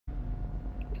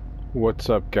What's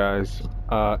up, guys?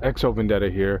 Exo Vendetta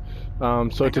here.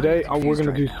 So today we're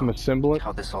gonna do some Asemblance.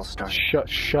 How this all started.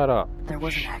 Shut up. There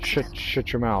was an accident.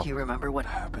 Shut your mouth. Do you remember what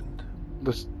happened?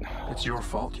 It's your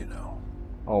fault, you know.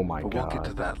 Oh my But god. we'll get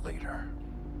to that later.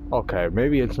 Okay,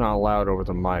 maybe it's not loud over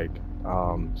the mic.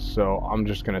 So I'm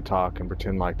just gonna talk and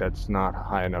pretend like that's not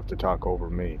high enough to talk over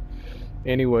me.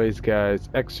 Anyways, guys,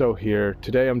 Exo here.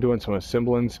 Today I'm doing some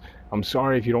Asemblance. I'm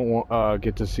sorry if you don't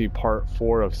get to see part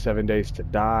 4 of 7 Days to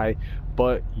Die,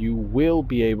 but you will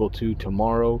be able to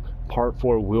tomorrow. Part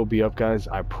 4 will be up, guys.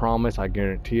 I promise. I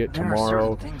guarantee it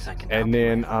tomorrow. Things I can And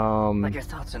then like your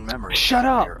thoughts and memories. Shut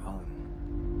up. Your own.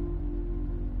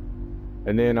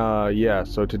 And then yeah,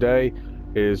 so today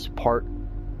is part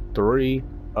 3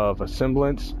 of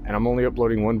Asemblance, and I'm only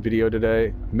uploading 1 video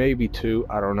today, maybe 2,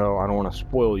 I don't know. I don't want to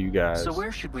spoil you guys. So where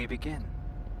should we begin?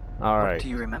 Alright. What do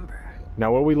you remember?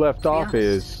 Now where we left off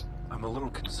is I'm a little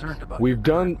concerned about we've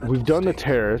done the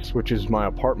terrace, which is my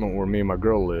apartment where me and my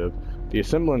girl live. The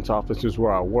Asemblance office is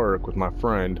where I work with my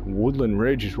friend. Woodland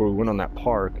Ridge is where we went on that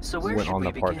park. So where should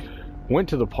we begin? Went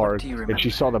to the park, and she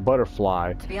saw the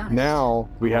butterfly. Now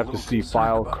we have to see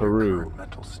File Corrupt,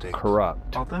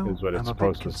 is what it's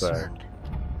supposed to say.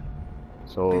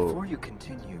 So before you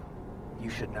continue, you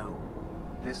should know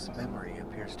this memory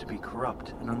appears to be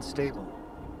corrupt and unstable.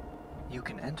 You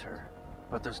can enter,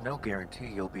 but there's no guarantee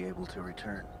you'll be able to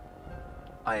return.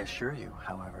 I assure you,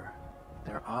 however,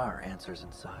 there are answers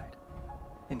inside.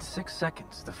 In 6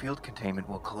 seconds, the field containment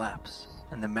will collapse,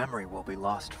 and the memory will be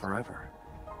lost forever.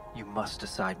 You must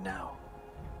decide now.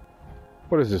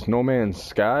 what is this, No Man's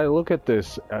Sky? Look at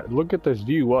this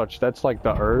view. Watch, that's like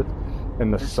the Earth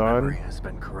and the sun. This memory has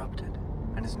been corrupted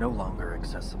and is no longer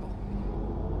accessible.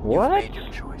 What? You've made your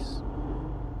choice.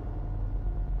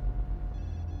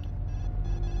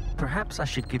 Perhaps I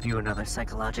should give you another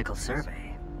psychological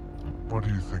survey. What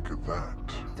do you think of that?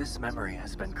 This memory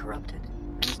has been corrupted.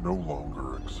 No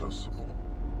longer accessible.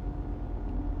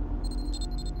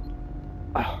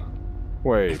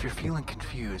 Wait, If you're feeling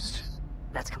confused,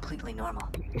 that's completely normal.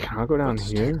 can I go down Let's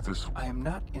here? take this. I am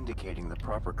not indicating the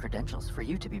proper credentials for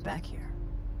you to be back here.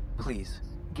 Please,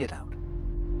 get out.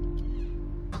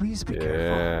 Please be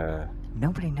careful. Yeah.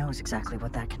 Nobody knows exactly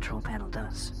what that control panel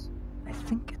does. I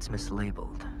think it's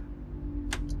mislabeled.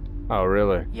 Oh,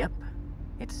 really? Yep,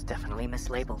 it's definitely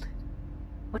mislabeled.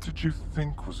 What did you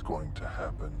think was going to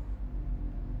happen?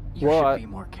 You What? should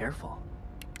be more careful.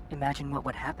 Imagine what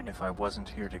would happen if I wasn't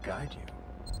here to guide you.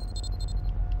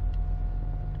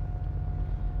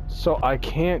 So I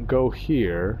can't go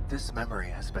here. This memory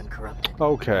has been corrupted.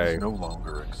 Okay. It's no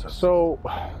longer accessible. So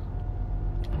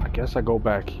I guess I go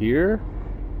back here.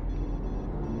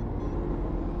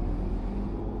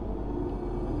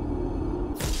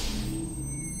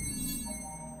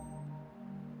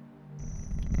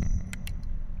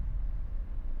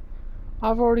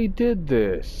 I've already did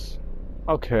this.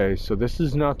 Okay, so this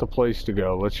is not the place to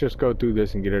go. Let's just go through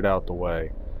this and get it out the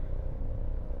way.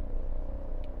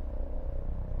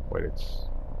 Wait,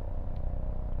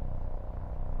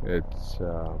 that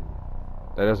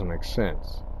doesn't make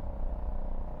sense.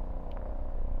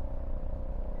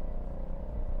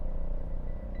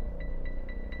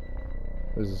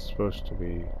 This is supposed to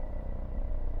be...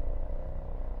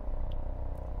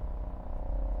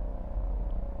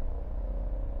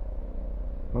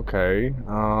 Okay,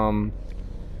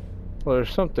 well,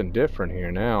 there's something different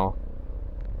here now.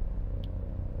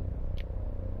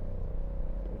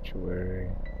 Sanctuary.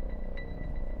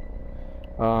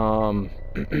 Well,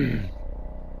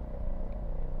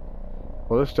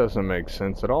 this doesn't make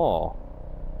sense at all.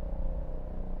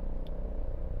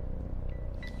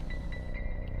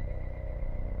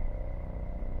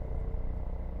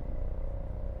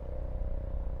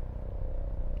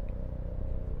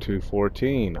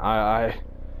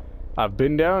 I've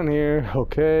been down here.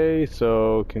 Okay,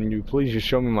 so can you please just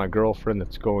show me my girlfriend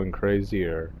that's going crazy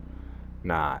or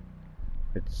not?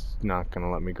 It's not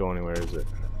gonna let me go anywhere, is it?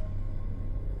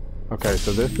 Okay,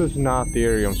 so this is not the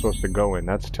area I'm supposed to go in.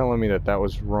 That's telling me that that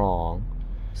was wrong.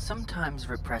 Sometimes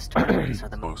repressed memories are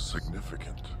the Most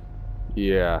significant.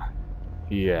 Yeah,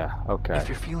 okay. If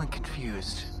you're feeling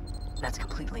confused, that's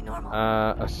completely normal.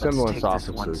 Asemblance Let's take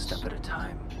this one offices. step at a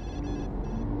time.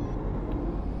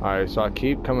 Alright, so I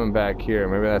keep coming back here.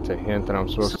 Maybe that's a hint that I'm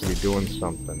supposed to be doing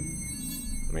something.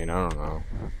 I mean, I don't know.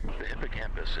 The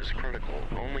hippocampus is critical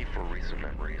only for recent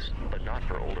memories, but not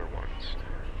for older ones.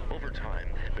 Over time,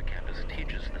 the hippocampus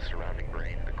teaches the surrounding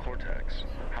brain, the cortex,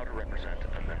 how to represent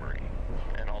a memory.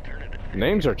 An alternative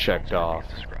Names are checked off.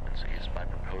 discrepancies by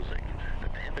proposing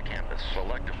that the hippocampus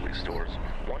selectively stores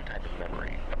one type of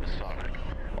memory, episodic,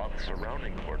 while the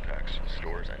surrounding cortex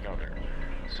stores another,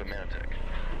 semantic.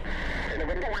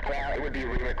 Well, it would be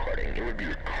re-recording. It would be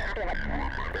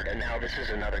recorded, and now this is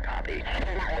another copy.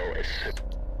 Oh, it's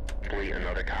simply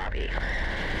another copy.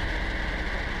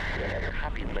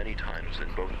 Copied many times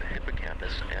in both the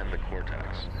hippocampus and the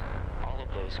cortex. All of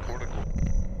those cortical...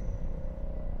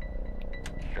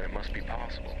 Then it must be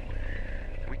possible.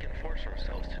 We can force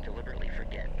ourselves to deliberately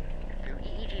forget. Through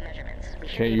EEG measurements, we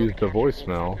should Can't be able use to the capture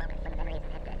voicemail. moments when memory is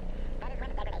affected. That is when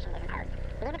degradation is occurs.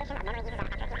 The limitation of memory uses our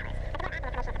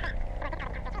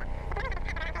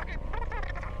actual memories.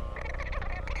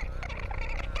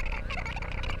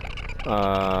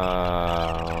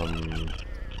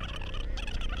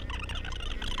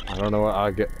 I don't know what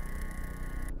I get.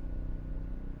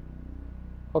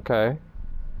 Okay.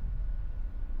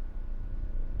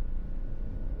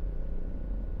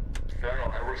 No,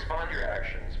 respond to your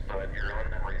actions, but your own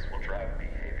memories will drive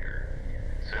behavior.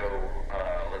 So,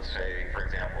 let's say, for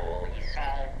example, you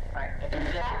say, or if you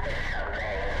get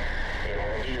something, it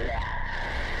will do that.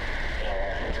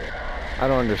 I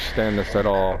don't understand this at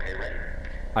all. Okay, ready?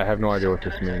 I have no idea what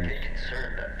this Sometimes I means. get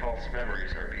concerned that false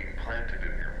memories are being planted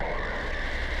in your brain.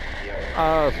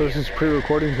 So this is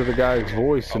pre-recording to the guy's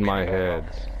voice in my head.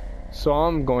 So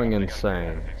I'm going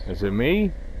insane. Is it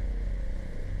me?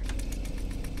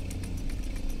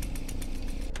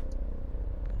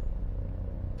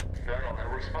 No,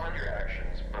 respond to your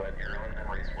actions, but your own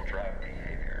memories will drive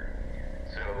behavior.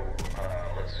 So,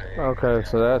 let's say... Okay,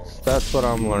 so that's what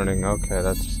I'm learning. Okay,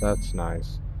 that's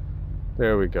nice.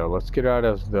 There we go. Let's get out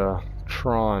of the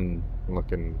Tron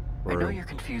looking I know room. you're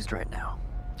confused right now.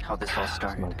 How this all Oh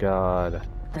started. my god.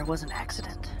 There was an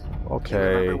accident. Okay. Do you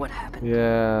remember what happened?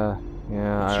 Yeah, It's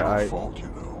yeah, your fault, you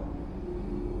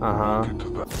know. uh-huh. Get to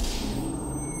that.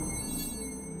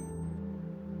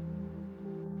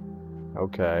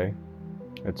 Okay.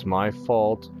 It's my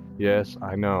fault. Yes,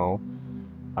 I know.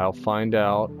 I'll find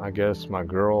out. I guess my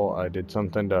girl, I did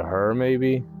something to her,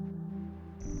 maybe?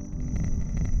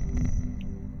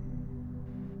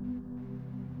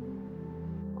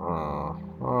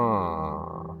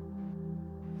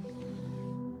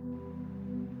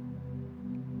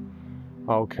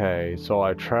 Okay, so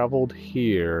I traveled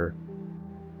here.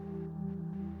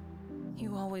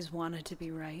 You always wanted to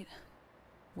be right.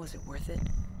 Was it worth it?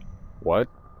 What?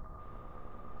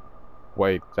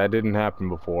 Wait, that didn't happen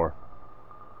before.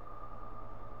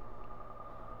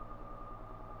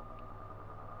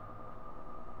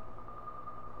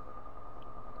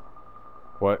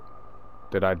 What?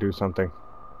 Did I do something?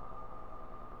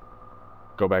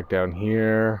 Go back down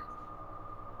here.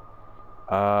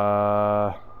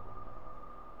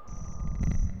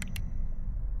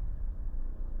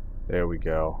 There we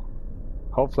go.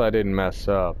 Hopefully I didn't mess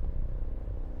up.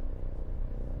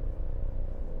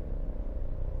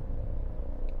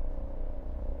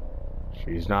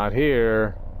 She's not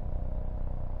here.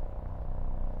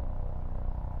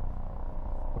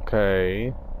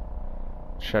 Okay.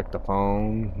 Check the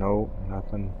phone. Nope,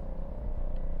 nothing.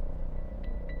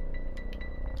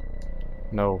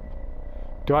 No.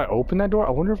 Do I open that door?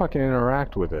 I wonder if I can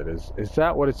interact with it. Is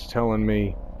that what it's telling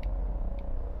me?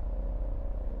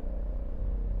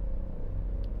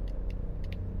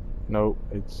 Nope,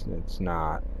 it's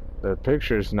not. The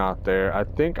picture's not there. I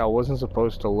think I wasn't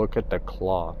supposed to look at the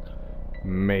clock.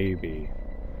 Maybe.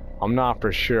 I'm not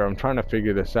for sure. I'm trying to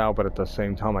figure this out, but at the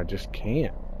same time, I just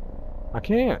can't. I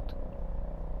can't.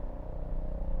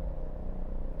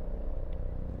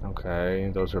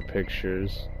 Okay, those are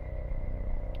pictures.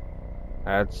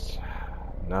 That's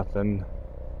nothing.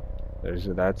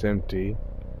 That's empty.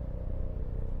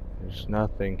 There's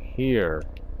nothing here.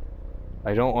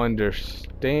 I don't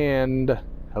understand.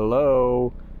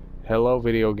 Hello? Hello,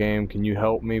 video game. Can you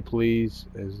help me, please?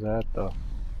 Is that the...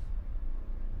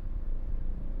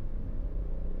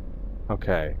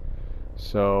 Okay.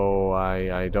 So,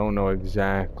 I don't know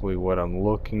exactly what I'm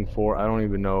looking for. I don't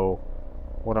even know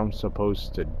what I'm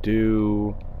supposed to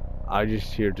do. I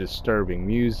just hear disturbing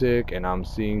music, and I'm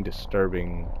seeing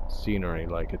disturbing scenery.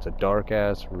 Like, it's a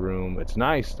dark-ass room. It's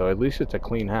nice, though. At least it's a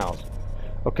clean house.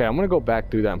 Okay, I'm gonna go back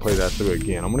through that and play that through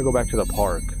again. I'm gonna go back to the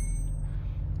park.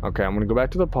 Okay, I'm gonna go back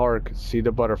to the park, see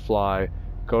the butterfly,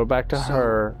 go back to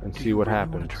her, and see what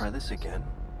happens. Want to try this again?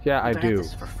 Yeah, I You've been at do.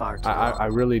 this for far too I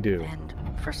long. really do. And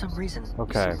for some reason,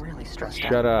 Okay. you seem really stressed out.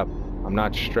 Shut up. I'm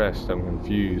not stressed, I'm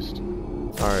confused.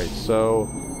 Alright, so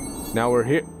now we're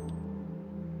here.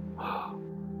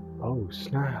 Oh,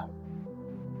 snap.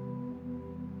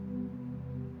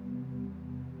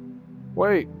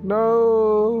 Wait,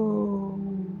 no.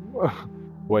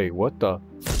 Wait, what the?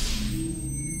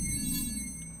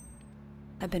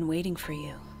 I've been waiting for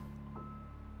you.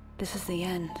 This is the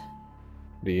end.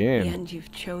 The end. The end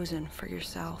you've chosen for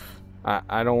yourself.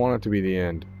 I don't want it to be the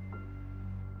end.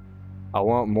 I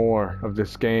want more of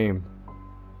this game.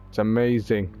 It's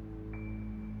amazing.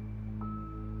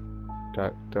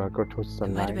 Do I go towards the It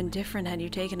might light? have been different had you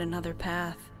taken another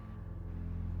path.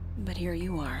 But here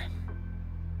you are.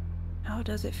 How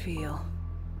does it feel?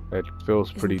 It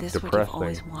feels pretty Isn't this depressing. what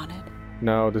you've always wanted?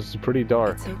 No, this is pretty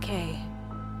dark. It's okay.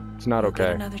 It's not You'll get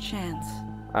okay. another chance.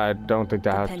 I don't think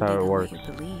that's Depending how it on works. what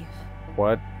you believe.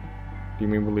 What? Do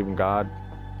you mean believe in God?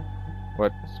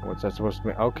 What's that supposed to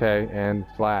mean? Okay, and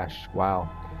flash. Wow.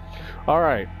 All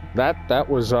right. That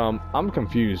was I'm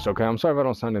confused. Okay, I'm sorry if I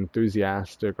don't sound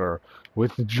enthusiastic or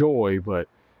with joy, but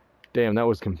damn, that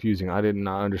was confusing. I did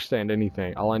not understand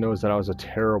anything. All I know is that I was a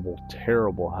terrible,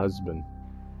 terrible husband.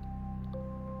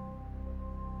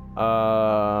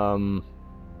 All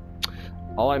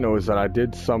I know is that I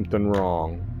did something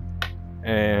wrong,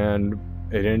 and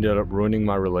it ended up ruining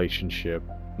my relationship,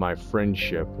 my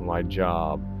friendship, my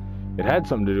job. It had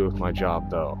something to do with my job,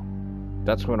 though.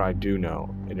 That's what I do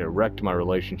know. And it wrecked my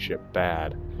relationship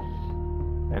bad.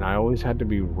 And I always had to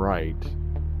be right.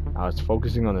 I was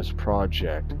focusing on this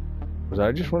project. Was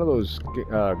I just one of those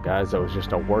guys that was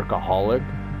just a workaholic?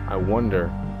 I wonder.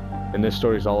 And this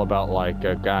story's all about like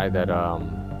a guy that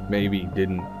maybe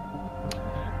didn't...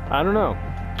 I don't know.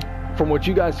 From what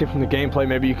you guys see from the gameplay,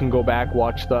 maybe you can go back,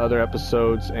 watch the other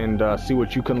episodes, and see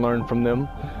what you can learn from them.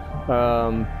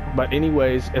 But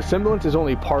anyways, Asemblance is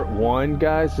only part 1,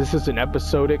 guys. This is an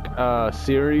episodic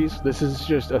series. This is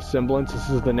just Asemblance. This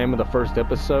is the name of the first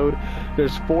episode.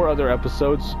 There's 4 other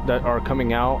episodes that are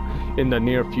coming out in the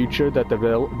near future that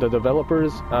the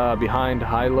developers behind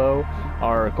Hilo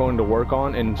are going to work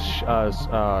on and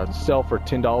sell for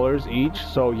 $10 each.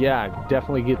 So yeah,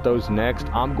 definitely get those next.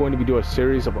 I'm going to be doing a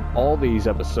series of all these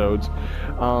episodes.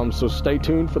 So stay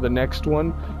tuned for the next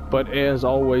one. But as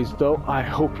always, though, I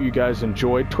hope you guys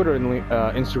enjoyed. Twitter and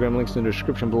Instagram links in the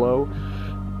description below.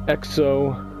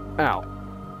 EXO out.